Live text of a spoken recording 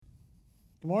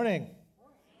Good morning.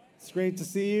 It's great to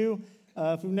see you.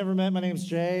 If we've never met, my name's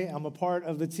Jay. I'm a part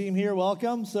of the team here.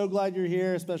 Welcome. So glad you're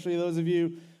here, especially those of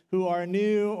you who are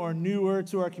new or newer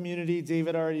to our community.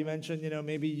 David already mentioned,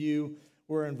 maybe you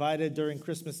were invited during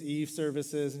Christmas Eve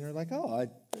services and you're like,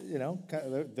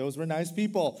 those were nice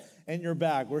people. And you're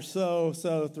back. We're so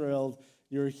thrilled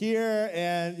you're here.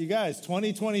 And you guys,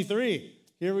 2023,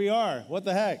 here we are. What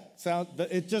the heck?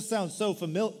 It just sounds so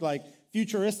familiar, like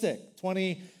futuristic.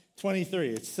 2023.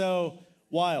 It's so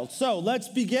wild. So let's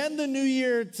begin the new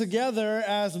year together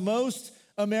as most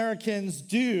Americans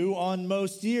do on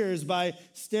most years by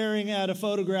staring at a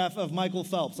photograph of Michael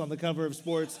Phelps on the cover of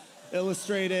Sports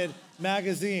Illustrated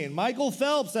magazine. Michael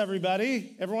Phelps,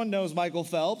 everybody. Everyone knows Michael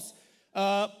Phelps.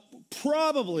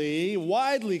 Probably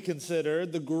widely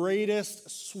considered the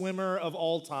greatest swimmer of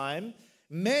all time.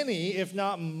 Many, if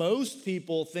not most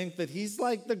people, think that he's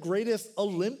like the greatest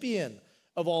Olympian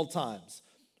of all times.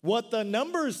 What the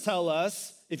numbers tell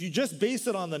us, if you just base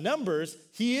it on the numbers,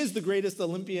 he is the greatest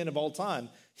Olympian of all time.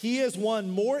 He has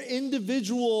won more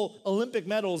individual Olympic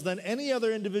medals than any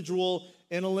other individual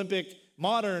in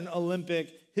modern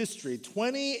Olympic history.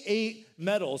 28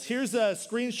 medals. Here's a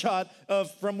screenshot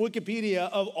from Wikipedia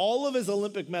of all of his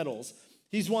Olympic medals.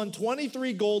 He's won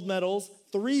 23 gold medals,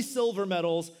 3 silver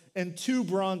medals, and 2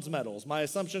 bronze medals. My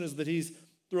assumption is that he's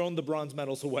thrown the bronze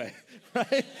medals away,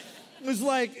 right? It was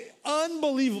like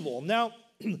unbelievable. Now,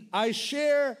 I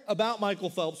share about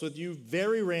Michael Phelps with you,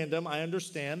 very random, I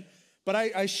understand, but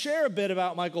I share a bit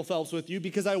about Michael Phelps with you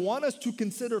because I want us to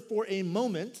consider for a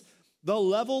moment the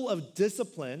level of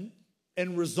discipline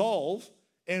and resolve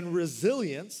and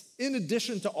resilience in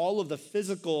addition to all of the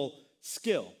physical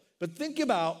skill. But think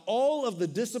about all of the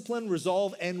discipline,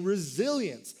 resolve, and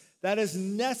resilience that is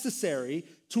necessary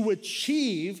to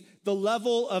achieve the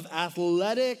level of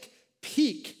athletic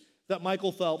peak that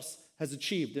Michael Phelps has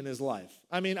achieved in his life.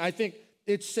 I mean, I think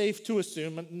it's safe to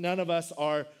assume none of us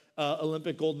are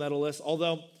Olympic gold medalists,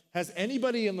 although has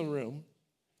anybody in the room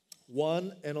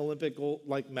won an Olympic gold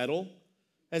medal?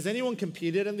 Has anyone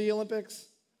competed in the Olympics?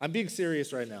 I'm being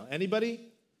serious right now. Anybody?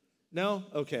 No?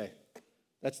 Okay.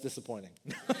 That's disappointing.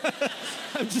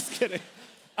 I'm just kidding.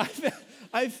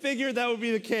 I figured that would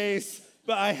be the case,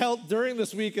 but during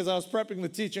this week as I was prepping the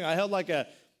teaching, I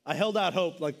held out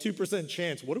hope, 2%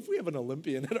 chance. What if we have an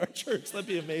Olympian at our church? That'd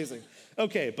be amazing.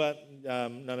 Okay, but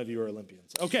none of you are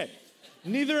Olympians. Okay,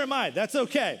 neither am I. That's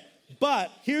okay.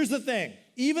 But here's the thing.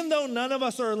 Even though none of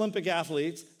us are Olympic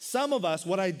athletes, some of us,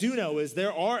 what I do know is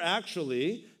there are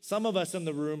actually some of us in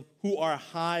the room who are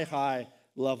high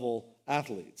level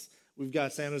athletes. We've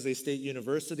got San Jose State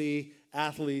University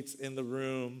athletes in the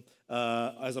room.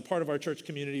 As a part of our church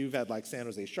community, we've had San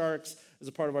Jose Sharks as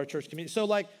a part of our church community. So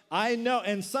I know,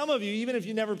 and some of you, even if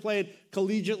you never played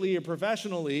collegiately or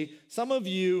professionally, some of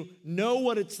you know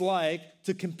what it's like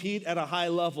to compete at a high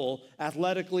level,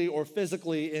 athletically or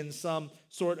physically in some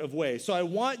sort of way. So I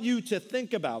want you to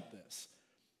think about this.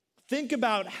 Think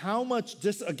about how much,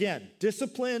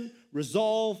 discipline,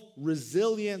 resolve,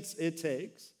 resilience it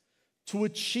takes to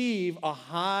achieve a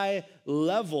high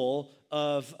level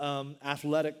of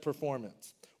athletic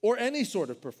performance or any sort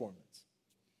of performance.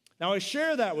 Now, I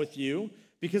share that with you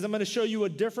because I'm going to show you a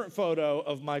different photo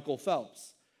of Michael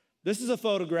Phelps. This is a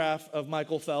photograph of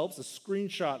Michael Phelps, a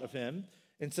screenshot of him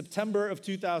in September of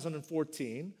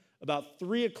 2014, about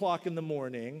 3 o'clock in the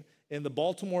morning in the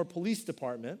Baltimore Police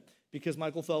Department because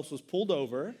Michael Phelps was pulled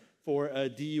over for a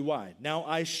DUI. Now,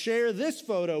 I share this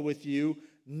photo with you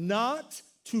not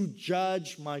to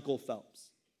judge Michael Phelps.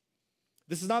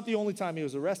 This is not the only time he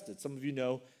was arrested. Some of you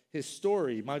know his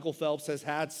story. Michael Phelps has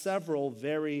had several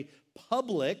very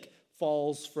public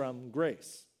falls from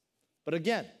grace. But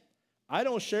again, I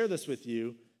don't share this with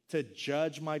you to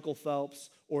judge Michael Phelps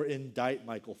or indict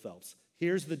Michael Phelps.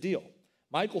 Here's the deal.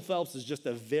 Michael Phelps is just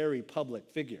a very public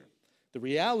figure. The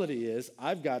reality is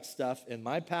I've got stuff in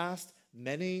my past.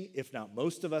 Many, if not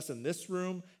most of us in this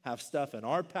room have stuff in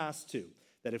our past too,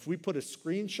 that if we put a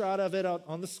screenshot of it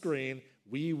on the screen,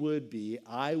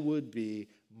 I would be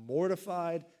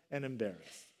mortified and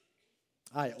embarrassed.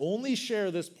 I only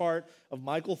share this part of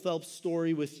Michael Phelps'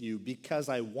 story with you because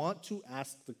I want to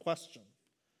ask the question,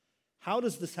 how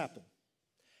does this happen?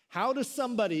 How does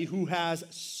somebody who has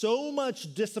so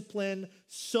much discipline,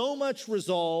 so much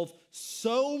resolve,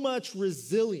 so much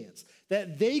resilience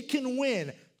that they can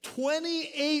win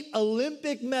 28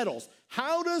 Olympic medals,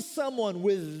 how does someone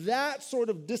with that sort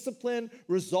of discipline,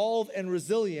 resolve, and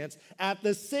resilience at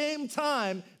the same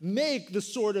time make the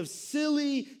sort of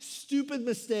silly, stupid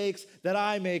mistakes that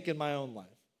I make in my own life?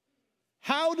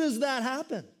 How does that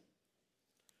happen?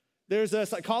 There's a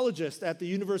psychologist at the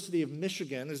University of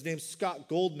Michigan. His name's Scott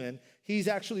Goldman. He's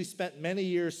actually spent many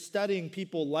years studying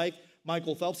people like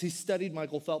Michael Phelps. He studied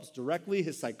Michael Phelps directly,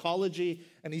 his psychology,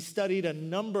 and he studied a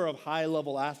number of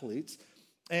high-level athletes.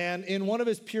 And in one of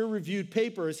his peer-reviewed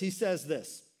papers, he says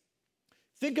this: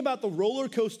 think about the roller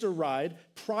coaster ride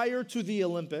prior to the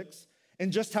Olympics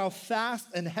and just how fast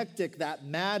and hectic that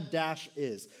mad dash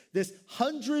is. This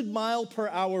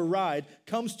 100-mile-per-hour ride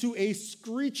comes to a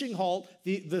screeching halt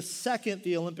the second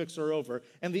the Olympics are over,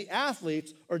 and the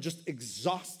athletes are just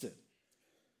exhausted.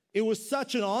 It was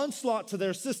such an onslaught to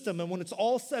their system, and when it's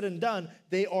all said and done,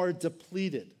 they are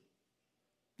depleted.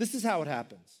 This is how it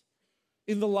happens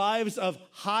in the lives of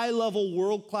high-level,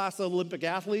 world-class Olympic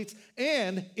athletes,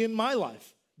 and in my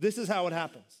life. This is how it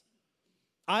happens.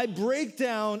 I break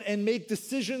down and make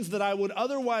decisions that I would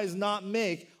otherwise not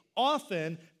make,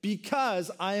 often because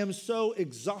I am so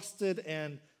exhausted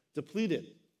and depleted.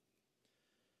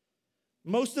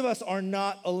 Most of us are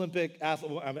not Olympic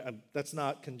athletes. That's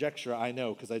not conjecture, I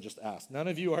know, because I just asked. None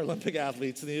of you are Olympic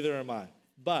athletes, neither am I.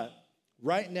 But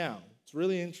right now, it's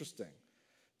really interesting.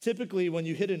 Typically, when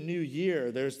you hit a new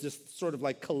year, there's this sort of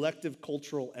like collective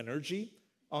cultural energy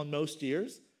on most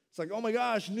years. It's like, oh my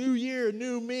gosh, new year,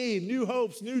 new me, new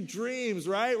hopes, new dreams,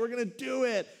 right? We're going to do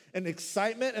it. And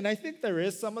excitement. And I think there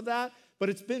is some of that, but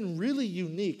it's been really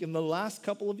unique in the last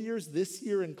couple of years, this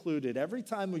year included. Every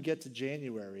time we get to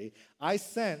January, I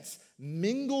sense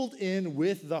mingled in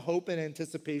with the hope and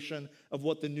anticipation of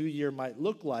what the new year might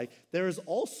look like, there is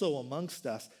also amongst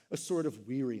us a sort of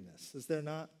weariness. Is there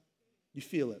not? You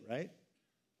feel it, right?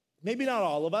 Maybe not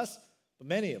all of us, but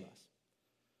many of us.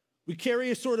 We carry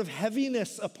a sort of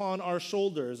heaviness upon our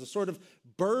shoulders, a sort of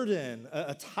burden,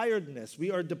 a tiredness.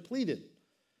 We are depleted.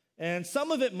 And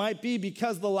some of it might be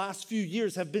because the last few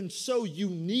years have been so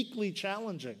uniquely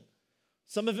challenging.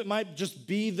 Some of it might just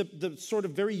be the sort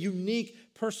of very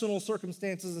unique personal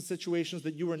circumstances and situations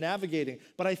that you were navigating.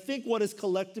 But I think what is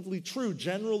collectively true,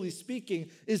 generally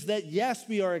speaking, is that yes,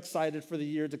 we are excited for the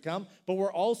year to come, but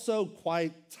we're also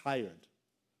quite tired.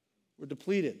 We're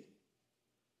depleted.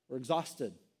 We're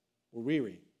exhausted. We're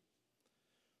weary.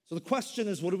 So the question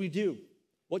is, what do we do?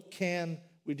 What can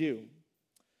we do?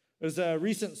 There's a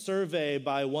recent survey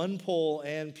by OnePoll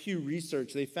and Pew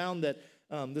Research. They found that,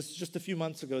 this is just a few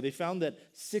months ago, they found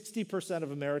that 60%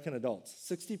 of American adults,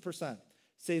 60%,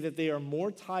 say that they are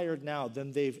more tired now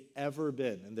than they've ever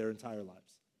been in their entire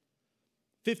lives.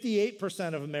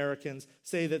 58% of Americans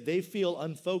say that they feel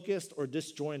unfocused or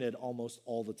disjointed almost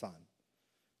all the time.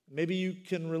 Maybe you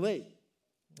can relate.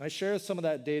 I share some of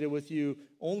that data with you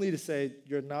only to say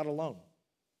you're not alone.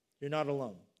 You're not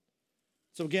alone.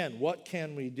 So again, what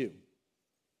can we do?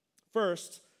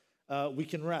 First, we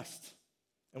can rest,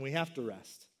 and we have to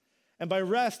rest. And by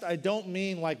rest, I don't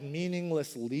mean like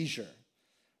meaningless leisure,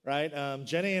 right?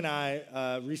 Jenny and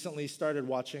I recently started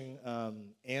watching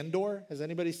Andor. Has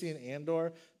anybody seen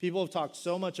Andor? People have talked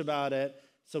so much about it,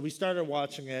 so we started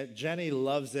watching it. Jenny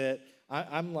loves it.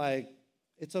 I'm like,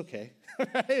 it's okay.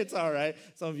 It's all right.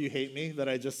 Some of you hate me that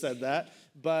I just said that.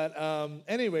 But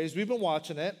anyways, we've been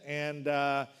watching it, and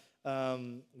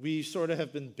we sort of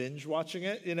have been binge watching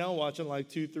it, watching like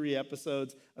 2-3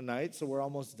 episodes a night, so we're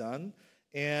almost done.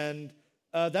 And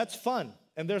that's fun,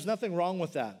 and there's nothing wrong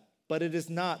with that. But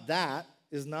that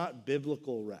is not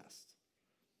biblical rest.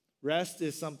 Rest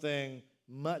is something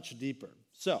much deeper.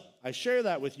 So I share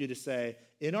that with you to say,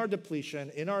 in our depletion,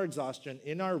 in our exhaustion,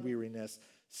 in our weariness,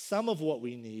 some of what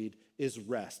we need is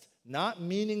rest. Not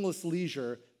meaningless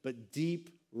leisure, but deep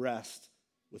rest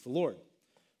with the Lord.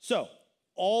 So,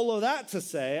 all of that to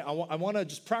say, I want to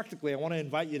just practically, I want to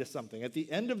invite you to something. At the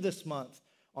end of this month,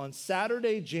 on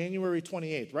Saturday, January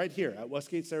 28th, right here at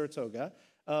Westgate Saratoga,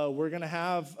 we're going to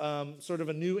have sort of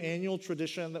a new annual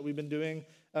tradition that we've been doing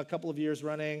a couple of years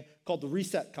running called the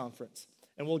Reset Conference.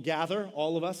 And we'll gather,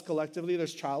 all of us collectively.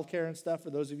 There's childcare and stuff for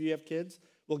those of you who have kids.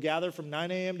 We'll gather from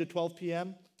 9 a.m. to 12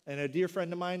 p.m. And a dear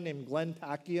friend of mine named Glenn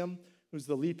Packiam, who's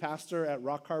the lead pastor at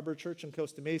Rock Harbor Church in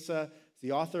Costa Mesa, is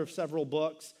the author of several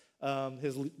books.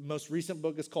 His most recent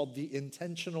book is called The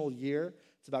Intentional Year.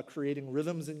 It's about creating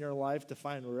rhythms in your life to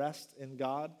find rest in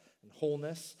God and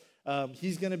wholeness.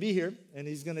 He's going to be here, and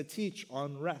he's going to teach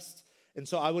on rest. And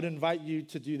so I would invite you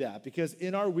to do that, because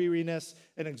in our weariness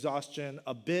and exhaustion,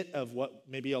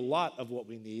 maybe a lot of what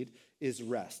we need is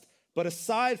rest. But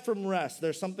aside from rest,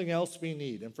 there's something else we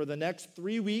need. And for the next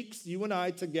 3 weeks, you and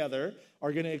I together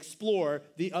are going to explore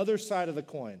the other side of the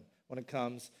coin when it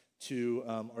comes to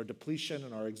our depletion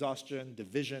and our exhaustion,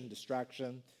 division,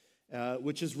 distraction,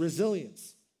 which is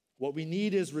resilience. What we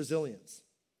need is resilience.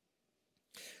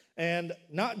 And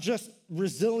not just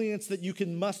resilience that you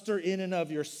can muster in and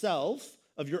of yourself,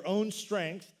 of your own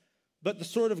strength, but the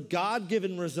sort of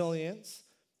God-given resilience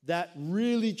that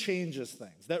really changes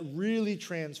things, that really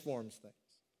transforms things.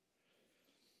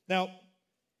 Now,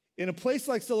 in a place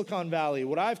like Silicon Valley,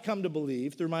 what I've come to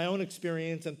believe through my own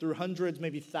experience and through hundreds,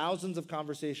 maybe thousands of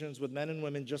conversations with men and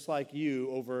women just like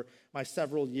you over my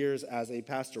several years as a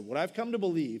pastor, what I've come to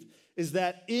believe is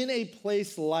that in a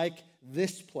place like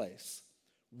this place,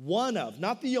 one of,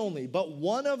 not the only, but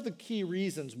one of the key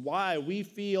reasons why we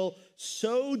feel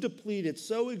so depleted,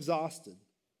 so exhausted,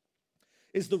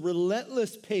 is the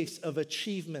relentless pace of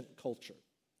achievement culture.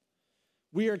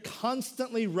 We are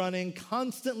constantly running,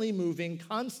 constantly moving,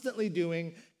 constantly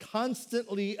doing,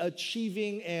 constantly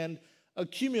achieving and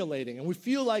accumulating. And we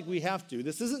feel like we have to.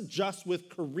 This isn't just with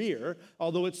career,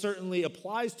 although it certainly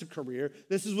applies to career.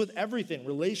 This is with everything: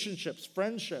 relationships,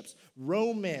 friendships,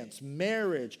 romance,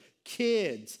 marriage,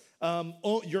 kids,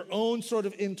 your own sort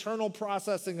of internal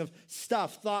processing of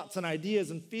stuff, thoughts and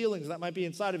ideas and feelings that might be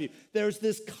inside of you. There's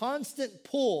this constant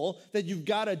pull that you've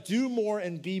got to do more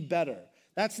and be better.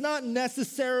 That's not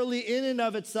necessarily in and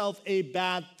of itself a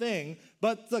bad thing,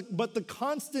 but the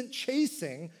constant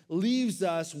chasing leaves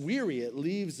us weary. It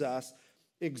leaves us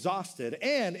exhausted.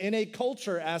 And in a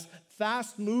culture as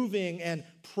fast-moving and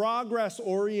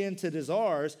progress-oriented as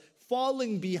ours,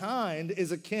 falling behind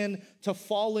is akin to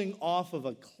falling off of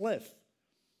a cliff.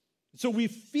 So we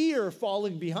fear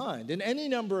falling behind in any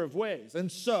number of ways.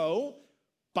 And so,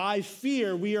 by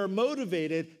fear, we are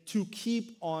motivated to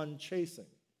keep on chasing.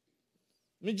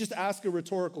 Let me just ask a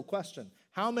rhetorical question.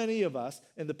 How many of us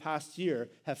in the past year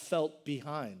have felt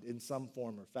behind in some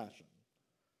form or fashion?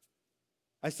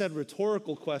 I said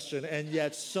rhetorical question, and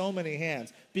yet so many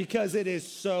hands, because it is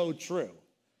so true,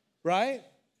 right?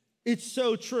 It's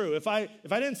so true. If I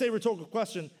didn't say rhetorical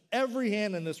question, every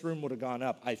hand in this room would have gone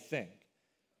up, I think.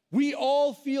 We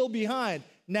all feel behind.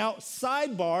 Now,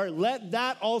 sidebar, let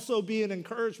that also be an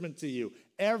encouragement to you.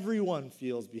 Everyone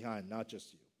feels behind, not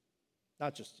just you.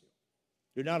 Not just you.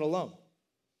 You're not alone.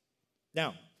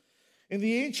 Now, in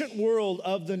the ancient world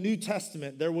of the New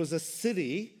Testament, there was a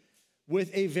city with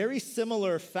a very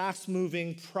similar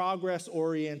fast-moving,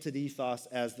 progress-oriented ethos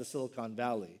as the Silicon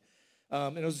Valley.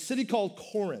 And it was a city called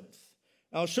Corinth.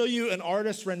 I'll show you an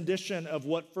artist's rendition of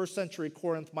what first century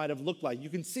Corinth might have looked like. You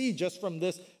can see just from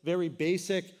this very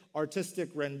basic artistic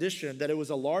rendition that it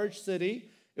was a large city.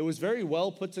 It was very well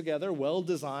put together, well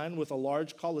designed, with a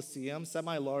large Colosseum,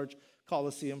 semi-large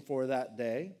Colosseum for that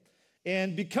day.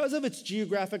 And because of its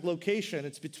geographic location,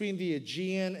 it's between the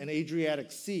Aegean and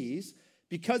Adriatic Seas.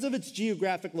 Because of its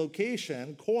geographic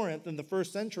location, Corinth in the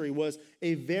first century was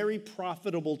a very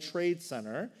profitable trade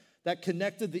center that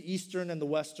connected the Eastern and the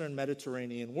Western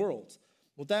Mediterranean worlds.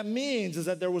 What that means is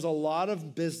that there was a lot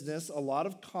of business, a lot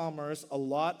of commerce, a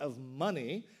lot of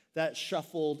money that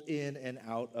shuffled in and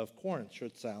out of Corinth.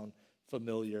 Should sound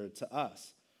familiar to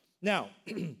us. Now,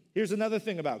 here's another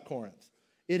thing about Corinth.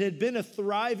 It had been a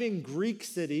thriving Greek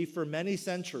city for many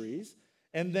centuries,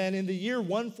 and then in the year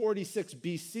 146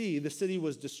 BC, the city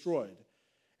was destroyed.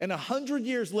 And 100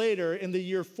 years later, in the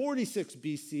year 46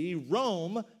 BC,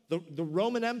 Rome, the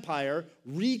Roman Empire,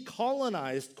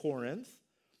 recolonized Corinth.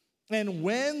 And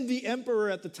when the emperor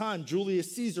at the time,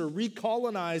 Julius Caesar,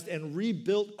 recolonized and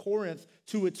rebuilt Corinth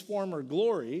to its former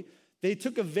glory, they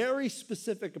took a very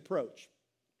specific approach.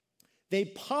 They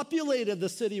populated the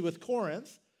city with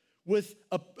Corinth with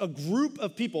a group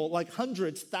of people, like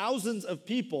hundreds, thousands of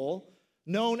people,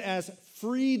 known as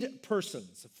freed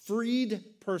persons. Freed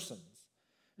persons.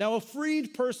 Now, a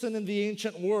freed person in the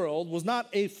ancient world was not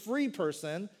a free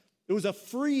person, it was a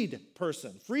freed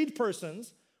person. Freed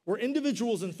persons were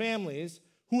individuals and families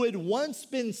who had once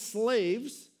been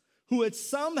slaves, who had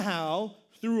somehow,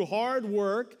 through hard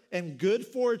work and good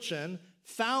fortune,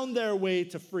 found their way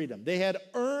to freedom. They had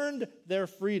earned their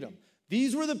freedom.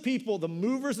 These were the people, the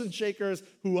movers and shakers,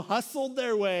 who hustled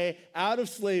their way out of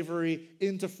slavery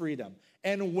into freedom.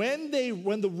 And when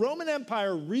the Roman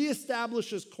Empire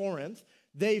reestablishes Corinth,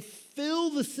 they fill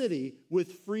the city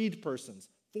with freed persons,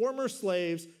 former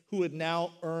slaves who had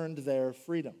now earned their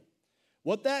freedom.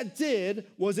 What that did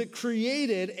was it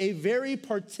created a very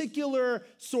particular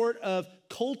sort of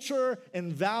culture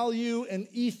and value and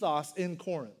ethos in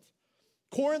Corinth.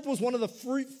 Corinth was one of the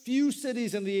few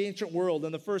cities in the ancient world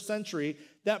in the first century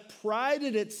that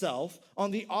prided itself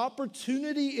on the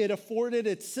opportunity it afforded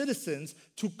its citizens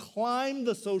to climb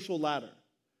the social ladder.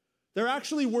 There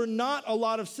actually were not a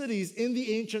lot of cities in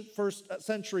the ancient first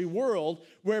century world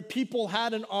where people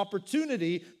had an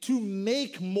opportunity to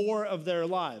make more of their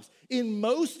lives. In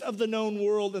most of the known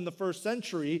world in the first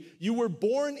century, you were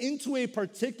born into a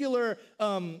particular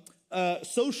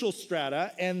social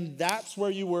strata, and that's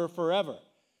where you were forever.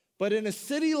 But in a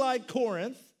city like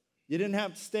Corinth, you didn't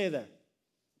have to stay there.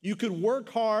 You could work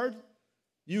hard,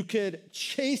 you could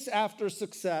chase after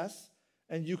success,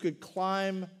 and you could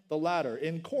climb the ladder.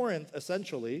 In Corinth,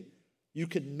 essentially, you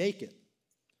could make it.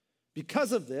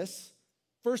 Because of this,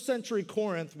 first century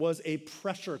Corinth was a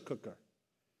pressure cooker.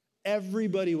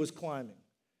 Everybody was climbing,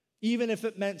 even if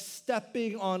it meant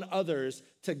stepping on others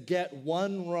to get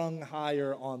one rung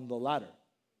higher on the ladder.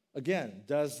 Again,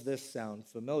 does this sound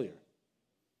familiar?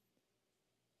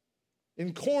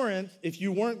 In Corinth, if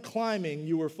you weren't climbing,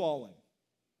 you were falling.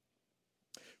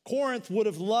 Corinth would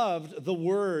have loved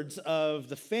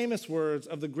the famous words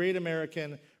of the great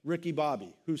American Ricky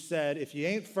Bobby, who said, if you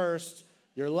ain't first,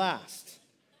 you're last.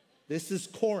 This is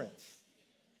Corinth.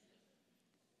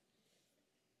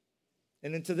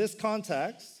 And into this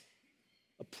context,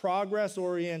 a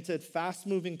progress-oriented,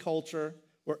 fast-moving culture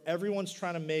where everyone's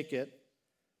trying to make it,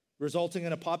 resulting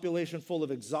in a population full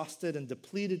of exhausted and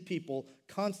depleted people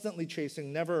constantly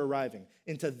chasing, never arriving.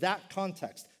 Into that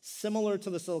context, similar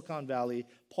to the Silicon Valley,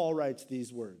 Paul writes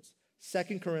these words,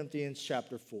 2 Corinthians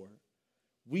chapter 4.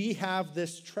 We have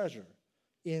this treasure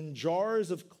in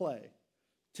jars of clay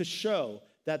to show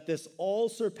that this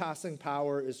all-surpassing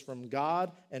power is from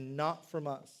God and not from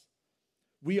us.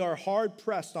 We are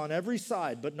hard-pressed on every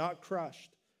side, but not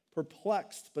crushed,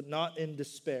 perplexed, but not in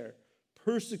despair,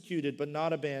 persecuted, but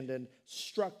not abandoned,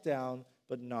 struck down,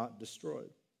 but not destroyed.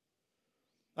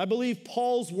 I believe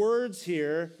Paul's words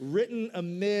here, written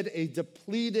amid a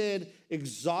depleted,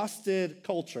 exhausted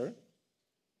culture,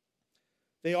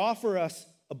 they offer us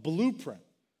a blueprint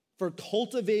for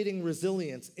cultivating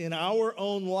resilience in our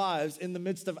own lives in the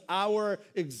midst of our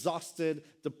exhausted,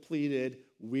 depleted,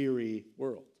 weary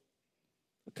world.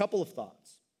 A couple of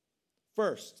thoughts.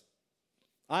 First,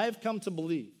 I have come to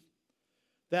believe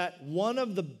that one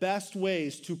of the best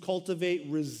ways to cultivate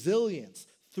resilience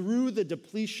through the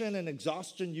depletion and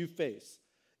exhaustion you face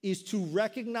is to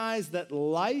recognize that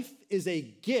life is a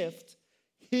gift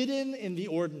hidden in the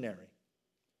ordinary.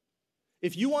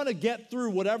 If you want to get through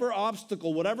whatever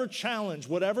obstacle, whatever challenge,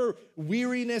 whatever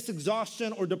weariness,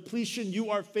 exhaustion, or depletion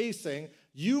you are facing,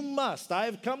 you must, I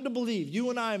have come to believe, you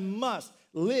and I must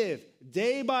live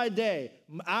day by day,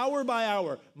 hour by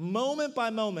hour, moment by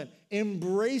moment,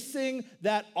 embracing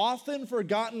that often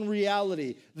forgotten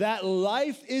reality that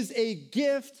life is a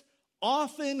gift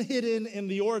often hidden in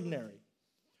the ordinary.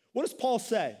 What does Paul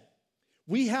say?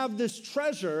 We have this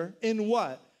treasure in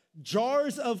what?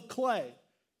 Jars of clay,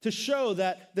 to show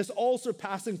that this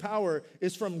all-surpassing power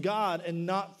is from God and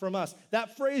not from us.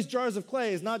 That phrase, jars of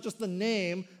clay, is not just the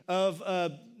name of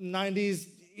a 90s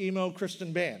emo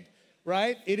Christian band,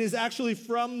 right? It is actually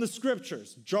from the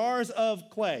scriptures, jars of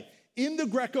clay. In the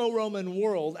Greco-Roman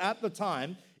world at the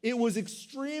time, it was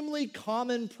extremely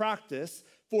common practice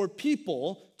for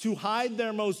people to hide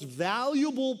their most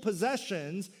valuable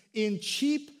possessions in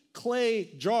cheap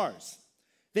clay jars.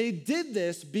 They did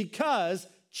this because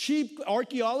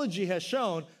archaeology has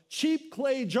shown cheap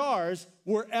clay jars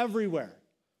were everywhere.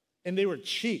 And they were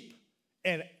cheap.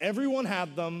 And everyone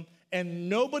had them, and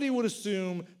nobody would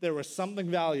assume there was something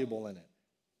valuable in it.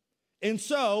 And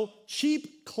so,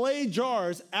 cheap clay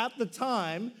jars at the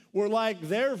time were like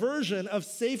their version of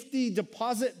safety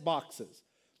deposit boxes.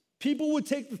 People would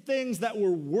take the things that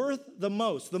were worth the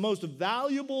most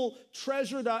valuable,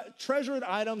 treasured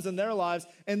items in their lives,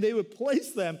 and they would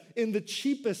place them in the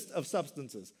cheapest of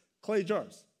substances, clay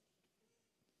jars.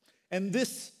 And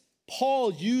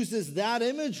Paul uses that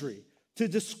imagery to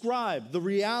describe the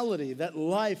reality that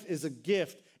life is a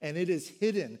gift and it is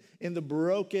hidden in the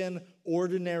broken,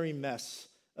 ordinary mess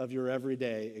of your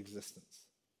everyday existence.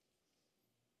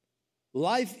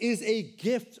 Life is a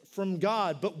gift from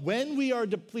God, but when we are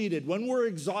depleted, when we're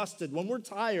exhausted, when we're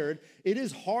tired, it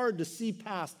is hard to see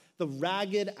past the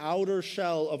ragged outer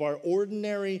shell of our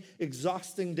ordinary,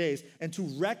 exhausting days and to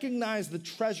recognize the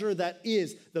treasure that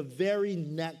is the very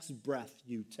next breath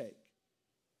you take.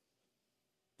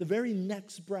 The very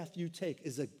next breath you take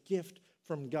is a gift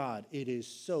from God. It is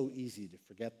so easy to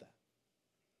forget that.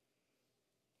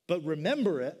 But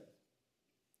remember it,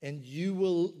 and you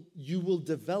will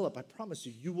develop, I promise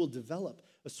you, you will develop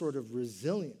a sort of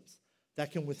resilience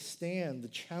that can withstand the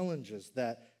challenges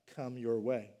that come your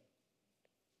way.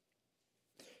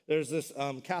 There's this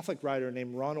Catholic writer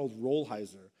named Ronald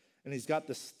Rolheiser, and he's got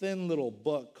this thin little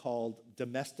book called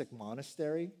Domestic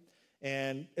Monastery.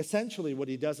 And essentially what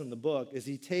he does in the book is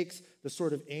he takes the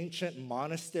sort of ancient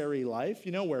monastery life,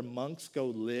 where monks go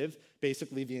live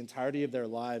basically the entirety of their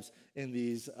lives in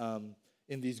these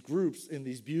groups, in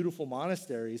these beautiful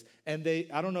monasteries. And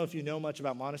I don't know if you know much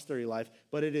about monastery life,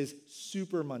 but it is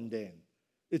super mundane.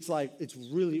 It's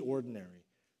really ordinary.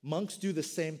 Monks do the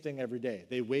same thing every day.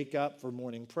 They wake up for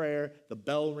morning prayer, the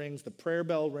bell rings, the prayer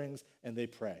bell rings, and they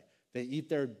pray. They eat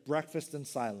their breakfast in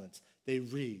silence. They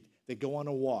read. They go on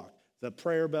a walk. The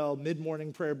prayer bell,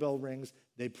 mid-morning prayer bell rings,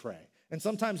 they pray. And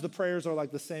sometimes the prayers are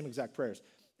like the same exact prayers.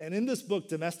 And in this book,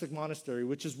 Domestic Monastery,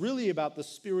 which is really about the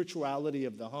spirituality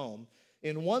of the home,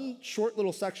 in one short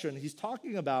little section, he's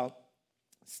talking about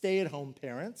stay-at-home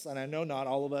parents. And I know not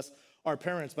all of us are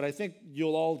parents, but I think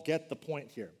you'll all get the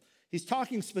point here. He's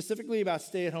talking specifically about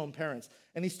stay-at-home parents.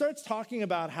 And he starts talking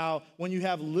about how when you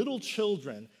have little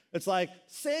children, it's like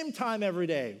same time every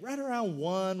day, right around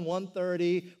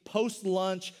 1:30,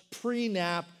 post-lunch,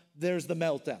 pre-nap, there's the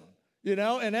meltdown.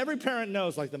 And every parent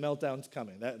knows, like, the meltdown's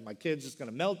coming. That my kid's just going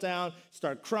to melt down,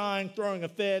 start crying, throwing a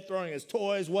fit, throwing his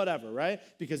toys, whatever, right?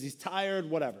 Because he's tired,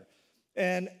 whatever.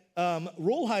 And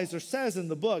Rolheiser says in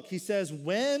the book, he says,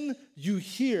 when you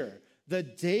hear the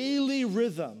daily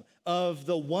rhythm of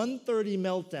the 1:30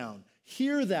 meltdown,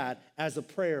 hear that as a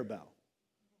prayer bell,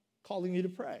 calling you to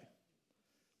pray.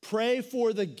 Pray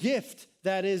for the gift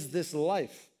that is this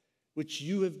life, which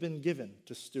you have been given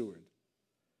to steward.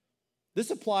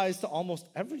 This applies to almost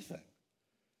everything.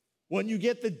 When you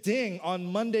get the ding on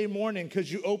Monday morning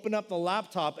because you open up the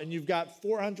laptop and you've got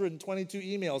 422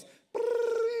 emails,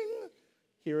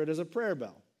 hear it as a prayer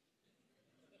bell.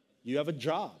 You have a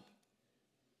job.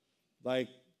 Like,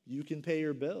 you can pay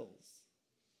your bills.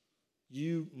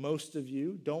 Most of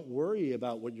you, don't worry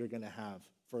about what you're going to have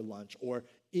for lunch or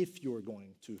if you're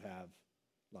going to have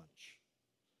lunch.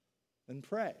 And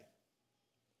pray.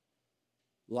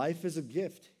 Life is a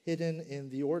gift hidden in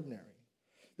the ordinary.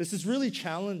 This is really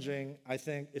challenging, I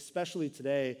think, especially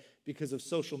today because of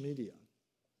social media.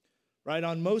 Right?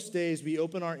 On most days, we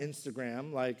open our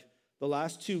Instagram. Like the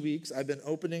last 2 weeks, I've been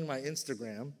opening my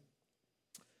Instagram,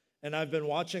 and I've been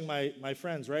watching my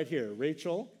friends right here,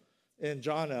 Rachel and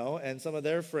Jono and some of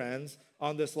their friends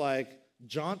on this like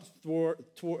jaunt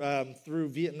through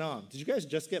Vietnam. Did you guys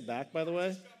just get back, by the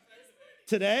way?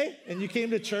 Today? And you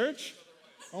came to church?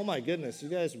 Oh my goodness, you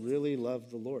guys really love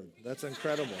the Lord. That's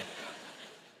incredible.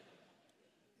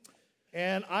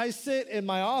 And I sit in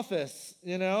my office,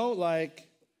 like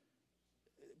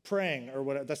praying or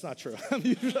whatever. That's not true.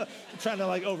 I'm trying to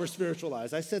like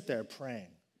over-spiritualize. I sit there praying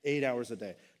 8 hours a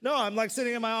day. No, I'm like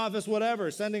sitting in my office, whatever,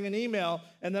 sending an email,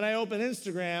 and then I open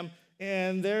Instagram,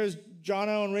 and there's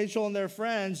Jono and Rachel and their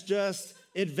friends just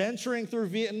adventuring through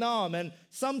Vietnam. And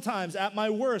sometimes at my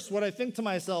worst, what I think to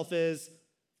myself is,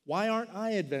 why aren't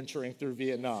I adventuring through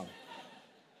Vietnam?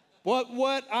 But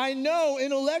what I know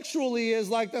intellectually is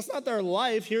like, that's not their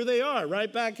life. Here they are,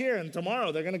 right back here. And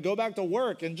tomorrow they're going to go back to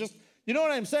work and just, you know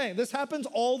what I'm saying? This happens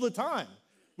all the time.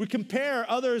 We compare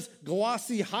others'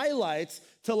 glossy highlights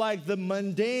to like the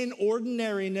mundane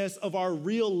ordinariness of our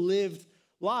real lived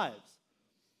lives.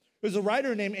 There's a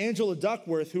writer named Angela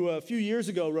Duckworth who a few years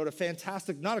ago wrote a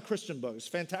fantastic, not a Christian book, it's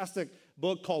a fantastic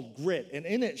book called Grit. And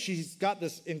in it, she's got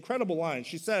this incredible line.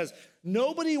 She says,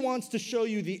 nobody wants to show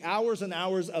you the hours and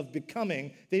hours of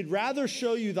becoming. They'd rather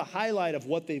show you the highlight of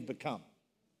what they've become.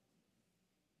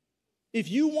 If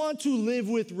you want to live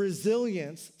with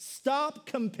resilience, stop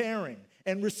comparing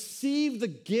and receive the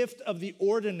gift of the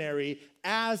ordinary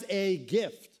as a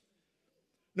gift.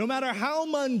 No matter how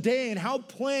mundane, how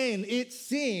plain it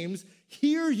seems,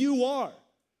 here you are.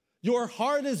 Your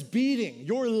heart is beating.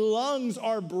 Your lungs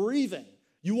are breathing.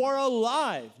 You are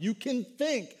alive. You can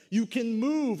think. You can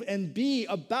move and be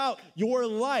about your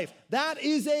life. That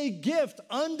is a gift,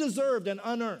 undeserved and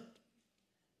unearned.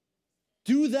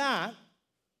 Do that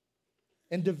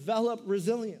and develop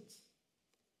resilience.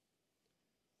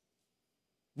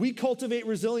 We cultivate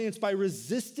resilience by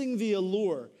resisting the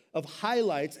allure of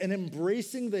highlights and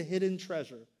embracing the hidden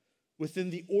treasure within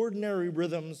the ordinary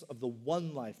rhythms of the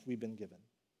one life we've been given.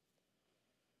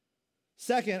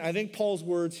 Second, I think Paul's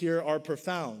words here are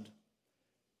profound.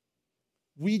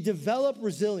 We develop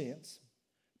resilience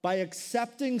by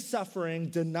accepting suffering,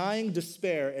 denying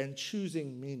despair, and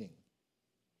choosing meaning.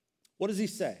 What does he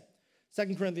say?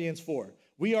 2 Corinthians 4.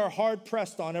 We are hard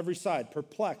pressed on every side,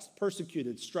 perplexed,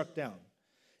 persecuted, struck down.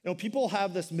 People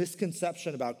have this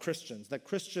misconception about Christians, that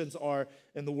Christians are,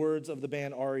 in the words of the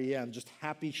band REM, just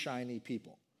happy, shiny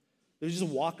people. They just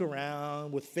walk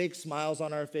around with fake smiles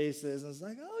on our faces, and it's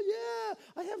like, oh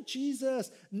yeah, I have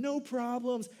Jesus, no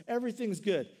problems, everything's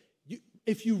good.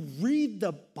 If you read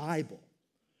the Bible,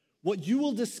 what you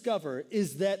will discover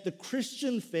is that the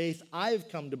Christian faith, I've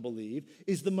come to believe,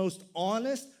 is the most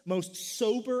honest, most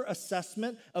sober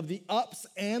assessment of the ups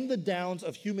and the downs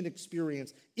of human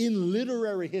experience in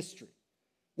literary history.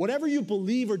 Whatever you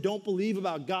believe or don't believe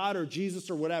about God or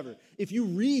Jesus or whatever, if you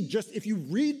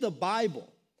read the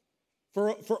Bible,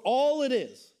 For all it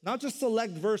is, not just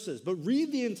select verses, but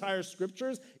read the entire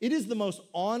scriptures. It is the most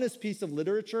honest piece of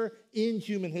literature in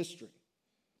human history.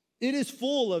 It is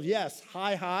full of, yes,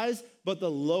 high highs, but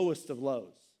the lowest of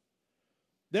lows.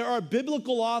 There are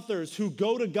biblical authors who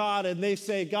go to God and they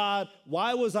say, God,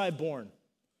 why was I born?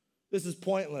 This is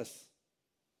pointless.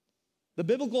 The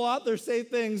biblical authors say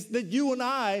things that you and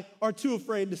I are too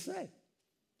afraid to say.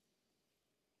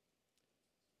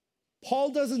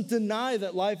 Paul doesn't deny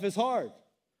that life is hard.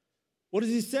 What does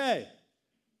he say?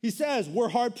 He says, we're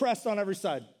hard pressed on every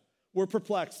side. We're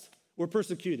perplexed. We're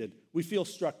persecuted. We feel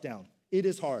struck down. It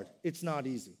is hard. It's not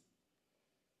easy.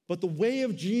 But the way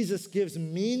of Jesus gives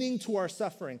meaning to our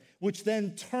suffering, which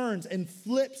then turns and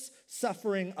flips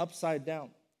suffering upside down.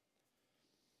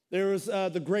 There was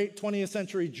the great 20th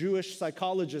century Jewish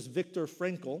psychologist Viktor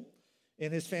Frankl.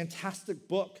 In his fantastic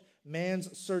book,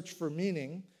 Man's Search for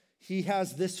Meaning, he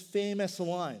has this famous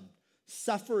line: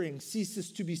 suffering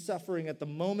ceases to be suffering at the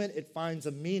moment it finds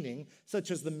a meaning, such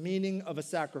as the meaning of a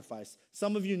sacrifice.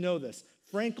 Some of you know this.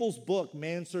 Frankl's book,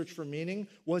 Man's Search for Meaning,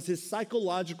 was his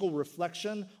psychological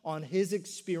reflection on his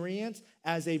experience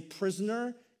as a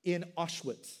prisoner in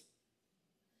Auschwitz.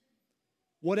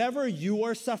 Whatever you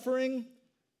are suffering,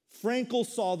 Frankl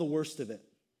saw the worst of it.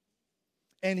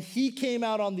 And he came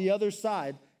out on the other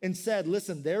side and said,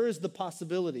 listen, there is the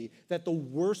possibility that the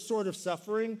worst sort of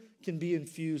suffering can be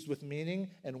infused with meaning,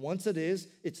 and once it is,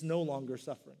 it's no longer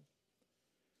suffering.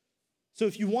 So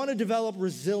if you want to develop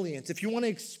resilience, if you want to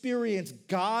experience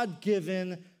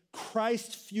God-given,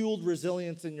 Christ-fueled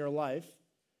resilience in your life,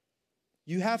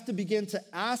 you have to begin to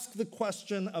ask the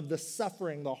question of the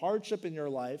suffering, the hardship in your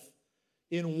life,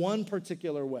 in one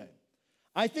particular way.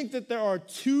 I think that there are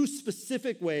two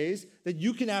specific ways that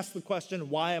you can ask the question,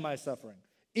 why am I suffering?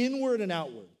 Inward and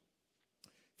outward.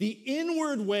 The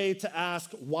inward way to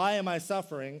ask, why am I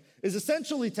suffering, is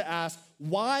essentially to ask,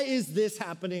 why is this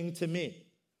happening to me?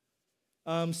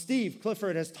 Steve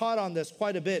Clifford has taught on this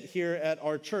quite a bit here at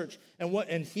our church.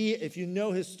 And he, if you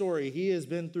know his story, he has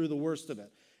been through the worst of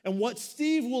it. And what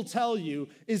Steve will tell you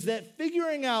is that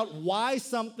figuring out why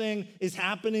something is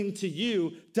happening to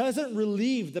you doesn't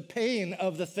relieve the pain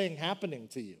of the thing happening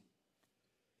to you.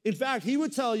 In fact, he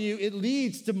would tell you it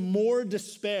leads to more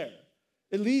despair.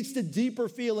 It leads to deeper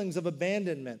feelings of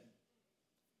abandonment.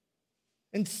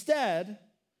 Instead,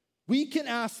 we can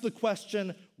ask the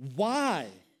question, why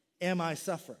am I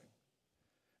suffering?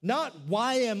 Not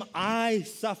why am I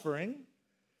suffering,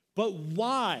 but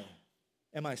why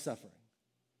am I suffering?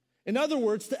 In other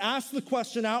words, to ask the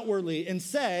question outwardly and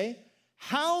say,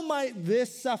 how might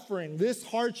this suffering, this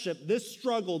hardship, this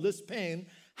struggle, this pain,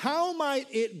 how might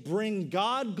it bring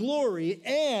God glory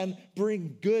and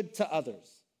bring good to others?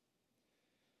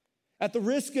 At the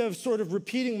risk of sort of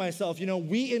repeating myself,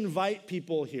 we invite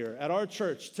people here at our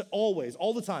church to always,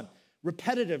 all the time,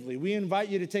 repetitively, we invite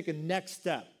you to take a next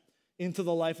step into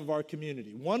the life of our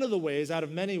community. One of the ways, out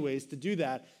of many ways to do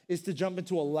that, is to jump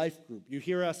into a life group. You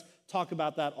hear us talk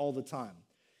about that all the time.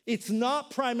 It's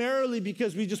not primarily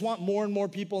because we just want more and more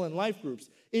people in life groups.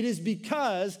 It is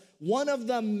because one of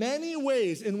the many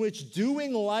ways in which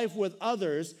doing life with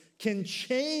others can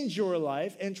change your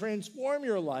life and transform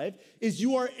your life is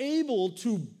you are able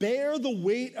to bear the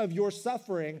weight of your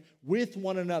suffering with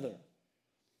one another.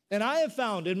 And I have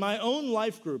found in my own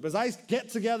life group, as I get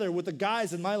together with the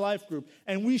guys in my life group,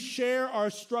 and we share our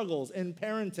struggles in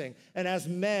parenting and as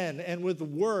men and with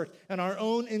work and our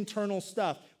own internal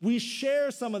stuff, we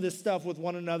share some of this stuff with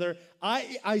one another.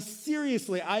 I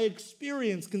seriously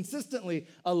experience consistently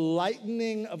a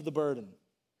lightening of the burden.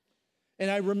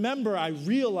 And I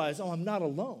realize, I'm not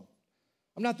alone.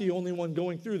 I'm not the only one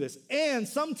going through this. And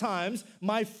sometimes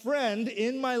my friend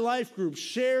in my life group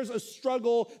shares a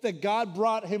struggle that God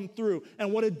brought him through.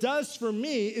 And what it does for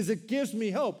me is it gives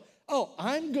me hope. Oh,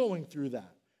 I'm going through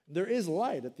that. There is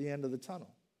light at the end of the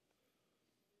tunnel.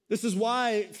 This is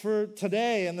why for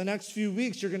today and the next few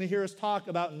weeks, you're going to hear us talk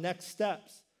about next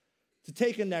steps, to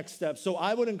take a next step. So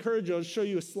I would encourage you, I'll show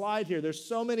you a slide here. There's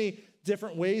so many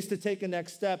different ways to take a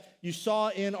next step. You saw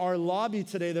in our lobby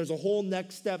today, there's a whole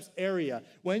next steps area.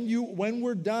 When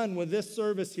we're done with this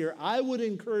service here, I would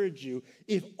encourage you,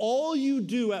 if all you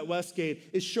do at Westgate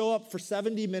is show up for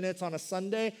 70 minutes on a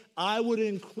Sunday, I would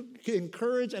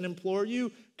encourage and implore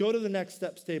you, go to the next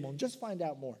steps table and just find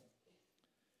out more.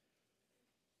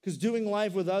 Because doing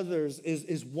life with others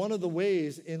is one of the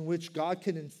ways in which God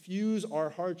can infuse our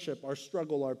hardship, our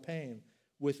struggle, our pain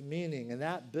with meaning, and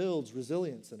that builds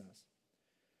resilience in us.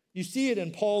 You see it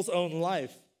in Paul's own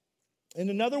life. In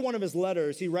another one of his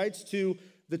letters, he writes to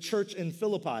the church in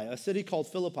Philippi, a city called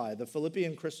Philippi, the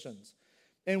Philippian Christians.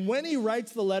 And when he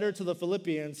writes the letter to the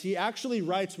Philippians, he actually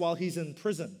writes while he's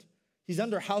imprisoned. He's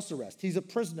under house arrest. He's a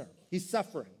prisoner. He's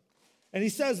suffering. And he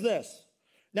says this,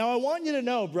 "Now I want you to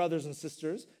know, brothers and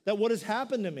sisters, that what has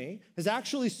happened to me has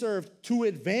actually served to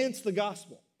advance the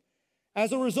gospel.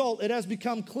 As a result, it has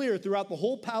become clear throughout the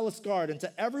whole palace guard and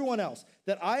to everyone else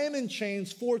that I am in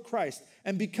chains for Christ.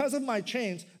 And because of my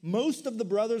chains, most of the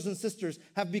brothers and sisters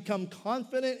have become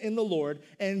confident in the Lord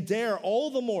and dare all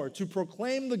the more to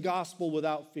proclaim the gospel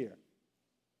without fear."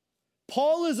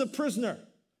 Paul is a prisoner.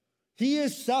 He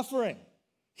is suffering.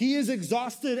 He is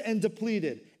exhausted and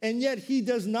depleted. And yet he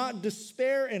does not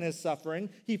despair in his suffering.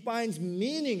 He finds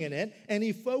meaning in it and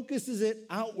he focuses it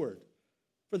outward,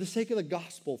 for the sake of the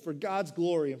gospel, for God's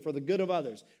glory, and for the good of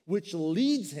others, which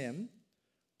leads him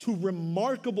to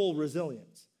remarkable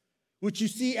resilience, which you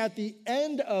see at the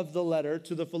end of the letter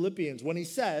to the Philippians when he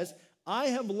says, "I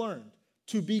have learned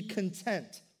to be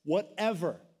content,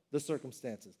 whatever the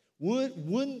circumstances."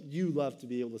 Wouldn't you love to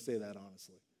be able to say that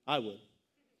honestly? I would.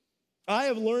 I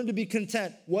have learned to be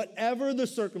content, whatever the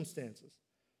circumstances.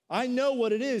 I know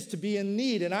what it is to be in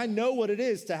need, and I know what it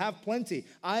is to have plenty.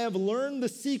 I have learned the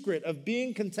secret of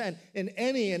being content in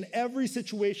any and every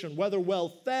situation, whether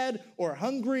well-fed or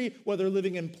hungry, whether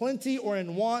living in plenty or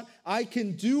in want. I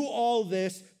can do all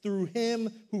this through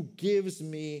him who gives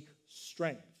me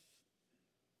strength.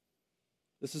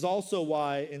 This is also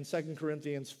why in 2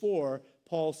 Corinthians 4,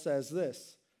 Paul says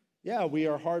this, "Yeah, we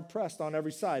are hard-pressed on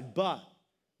every side, but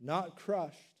not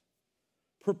crushed.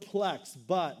 Perplexed,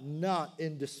 but not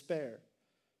in despair.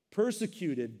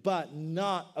 Persecuted, but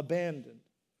not abandoned.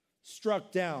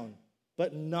 Struck down,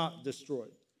 but not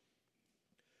destroyed."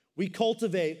 We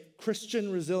cultivate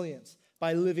Christian resilience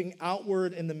by living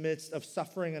outward in the midst of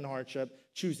suffering and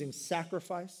hardship, choosing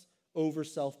sacrifice over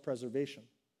self-preservation.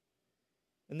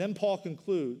 And then Paul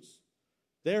concludes,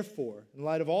 "Therefore, in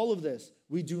light of all of this,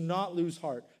 we do not lose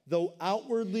heart. Though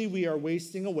outwardly we are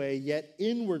wasting away, yet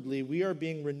inwardly we are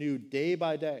being renewed day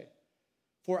by day.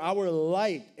 For our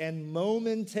light and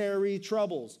momentary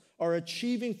troubles are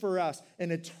achieving for us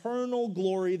an eternal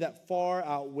glory that far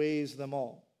outweighs them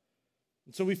all."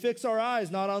 And so we fix our eyes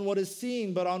not on what is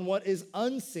seen, but on what is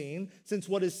unseen, since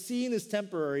what is seen is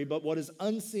temporary, but what is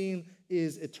unseen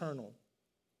is eternal.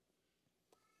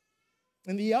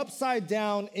 In the upside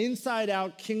down, inside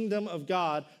out kingdom of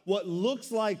God, what looks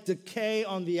like decay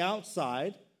on the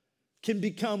outside can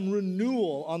become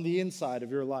renewal on the inside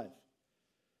of your life.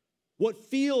 What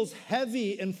feels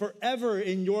heavy and forever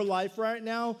in your life right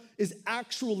now is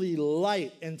actually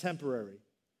light and temporary.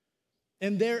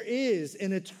 And there is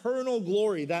an eternal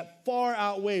glory that far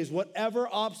outweighs whatever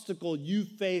obstacle you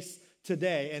face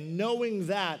today. And knowing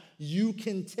that, you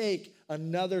can take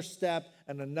another step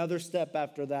and another step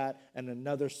after that and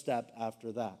another step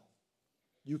after that.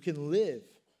 You can live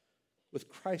with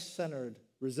Christ-centered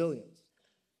resilience.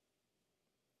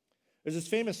 There's this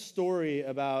famous story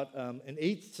about an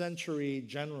 8th century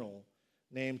general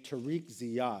named Tariq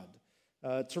Ziyad.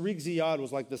 Tariq Ziyad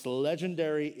was like this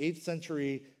legendary 8th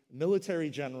century military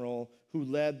general who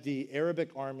led the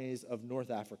Arabic armies of North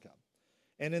Africa.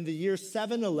 And in the year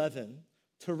 711,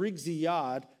 Tariq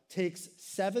Ziyad takes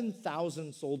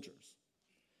 7,000 soldiers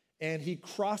and he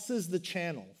crosses the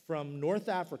channel from North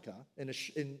Africa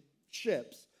in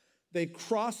ships. They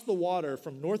cross the water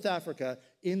from North Africa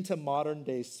into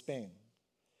modern-day Spain.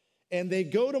 And they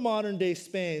go to modern-day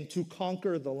Spain to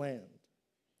conquer the land.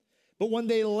 But when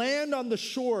they land on the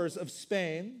shores of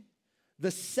Spain,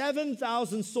 the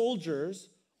 7,000 soldiers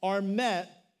are met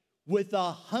with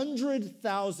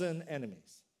 100,000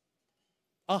 enemies.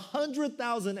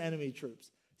 100,000 enemy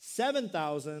troops.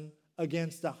 7,000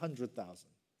 against 100,000.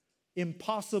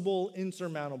 Impossible,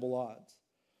 insurmountable odds.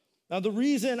 Now, the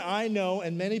reason I know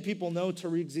and many people know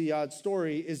Tariq Ziyad's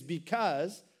story is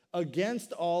because,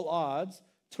 against all odds,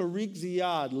 Tariq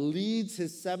Ziyad leads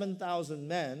his 7,000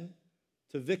 men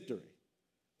to victory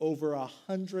over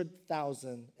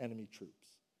 100,000 enemy troops.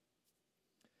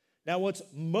 Now, what's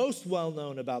most well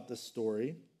known about this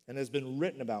story, and has been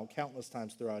written about countless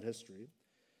times throughout history,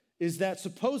 is that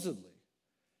supposedly,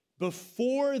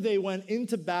 before they went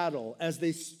into battle, as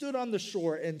they stood on the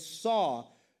shore and saw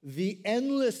the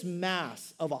endless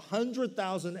mass of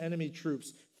 100,000 enemy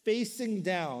troops facing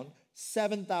down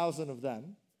 7,000 of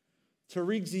them,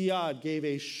 Tariq Ziyad gave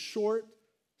a short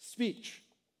speech.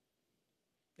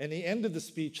 And he ended the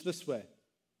speech this way: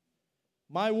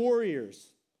 "My warriors,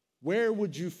 where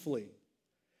would you flee?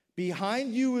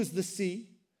 Behind you is the sea,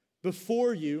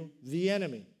 before you the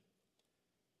enemy.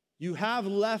 You have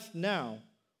left now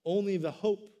only the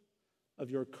hope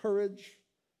of your courage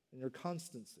and your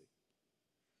constancy."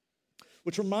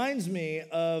 which reminds me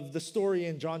of the story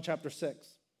in John chapter 6,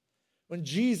 when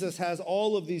Jesus has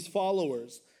all of these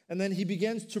followers, and then he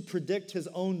begins to predict his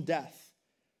own death.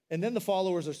 And then the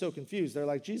followers are so confused. They're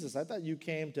like, Jesus, I thought you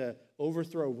came to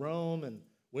overthrow Rome and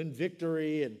win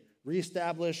victory and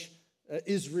reestablish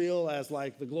Israel as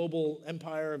like the global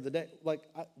empire of the day. Like,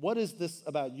 what is this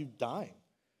about you dying?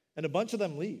 And a bunch of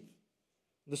them leave.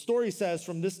 The story says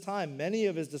from this time, many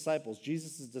of his disciples,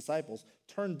 Jesus' disciples,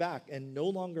 turned back and no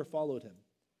longer followed him.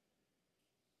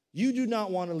 You do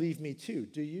not want to leave me too,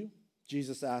 do you?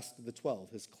 Jesus asked the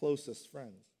 12, his closest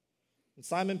friends. And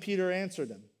Simon Peter answered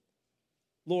him,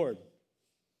 Lord,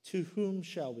 to whom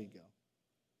shall we go?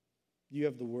 You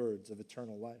have the words of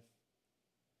eternal life.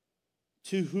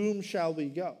 To whom shall we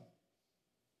go?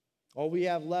 All we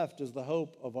have left is the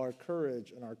hope of our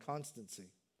courage and our constancy,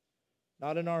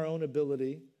 not in our own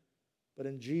ability, but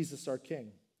in Jesus our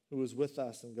King, who is with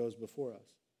us and goes before us.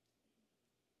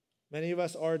 Many of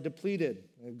us are depleted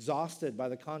and exhausted by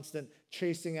the constant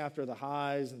chasing after the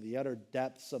highs and the utter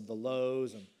depths of the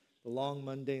lows and the long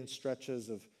mundane stretches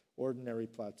of ordinary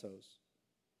plateaus.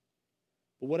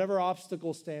 But whatever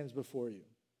obstacle stands before you,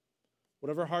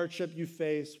 whatever hardship you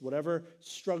face, whatever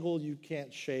struggle you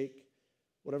can't shake,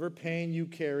 whatever pain you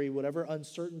carry, whatever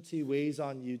uncertainty weighs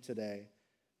on you today,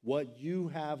 what you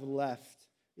have left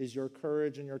is your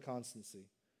courage and your constancy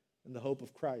and the hope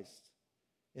of Christ,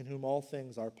 in whom all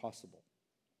things are possible.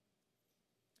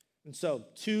 And so,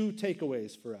 2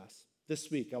 takeaways for us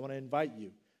this week. I want to invite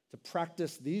you to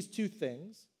practice these 2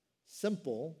 things,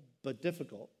 simple but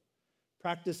difficult.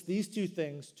 Practice these 2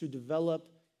 things to develop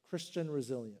Christian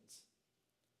resilience.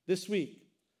 This week,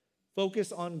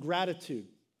 focus on gratitude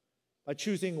by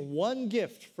choosing one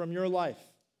gift from your life,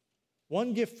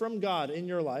 one gift from God in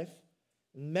your life,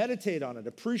 and meditate on it,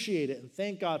 appreciate it, and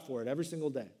thank God for it every single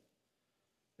day.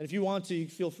 And if you want to, you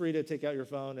feel free to take out your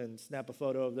phone and snap a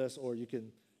photo of this, or you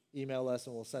can email us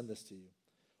and we'll send this to you.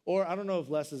 Or I don't know if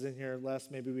Les is in here. Les,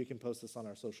 maybe we can post this on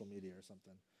our social media or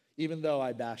something, even though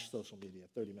I bashed social media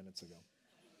 30 minutes ago.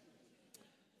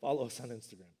 Follow us on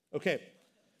Instagram. Okay,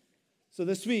 so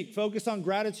this week, focus on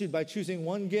gratitude by choosing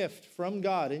one gift from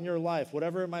God in your life,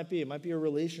 whatever it might be. It might be a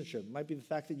relationship. It might be the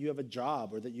fact that you have a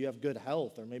job or that you have good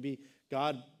health, or maybe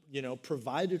God,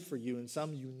 provided for you in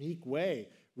some unique way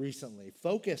recently.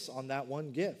 Focus on that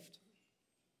one gift.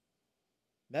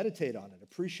 Meditate on it,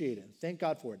 appreciate it, and thank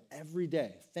God for it every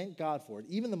day. Thank God for it.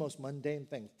 Even the most mundane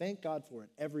thing, thank God for it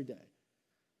every day.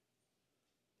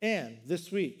 And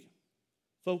this week,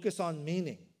 focus on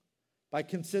meaning by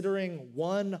considering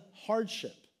one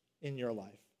hardship in your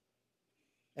life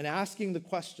and asking the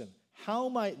question, how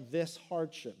might this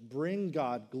hardship bring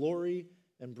God glory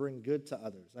and bring good to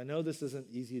others? I know this isn't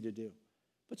easy to do,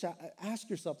 but ask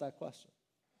yourself that question.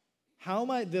 How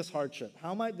might this hardship,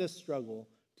 how might this struggle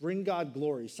bring God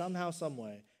glory somehow, some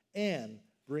way, and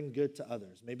bring good to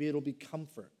others? Maybe it'll be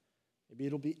comfort. Maybe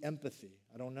it'll be empathy.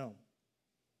 I don't know.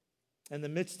 In the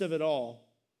midst of it all,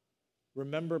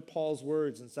 remember Paul's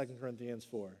words in 2 Corinthians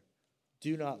 4.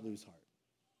 Do not lose heart.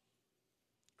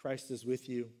 Christ is with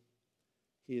you.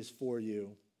 He is for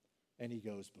you, and he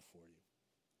goes before you.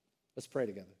 Let's pray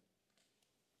together.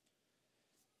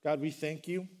 God, we thank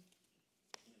you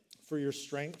for your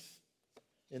strength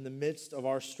in the midst of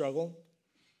our struggle.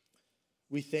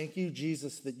 We thank you,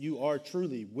 Jesus, that you are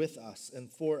truly with us and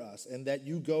for us, and that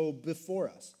you go before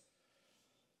us.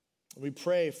 We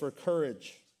pray for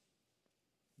courage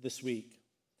this week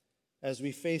as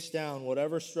we face down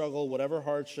whatever struggle, whatever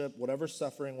hardship, whatever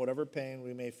suffering, whatever pain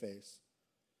we may face.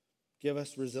 Give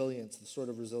us resilience, the sort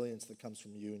of resilience that comes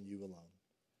from you and you alone.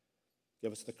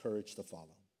 Give us the courage to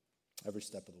follow every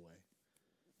step of the way.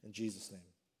 In Jesus' name,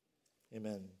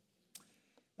 amen.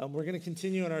 We're going to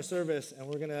continue in our service, and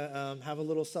we're going to have a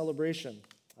little celebration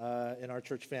in our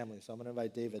church family. So I'm going to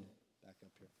invite David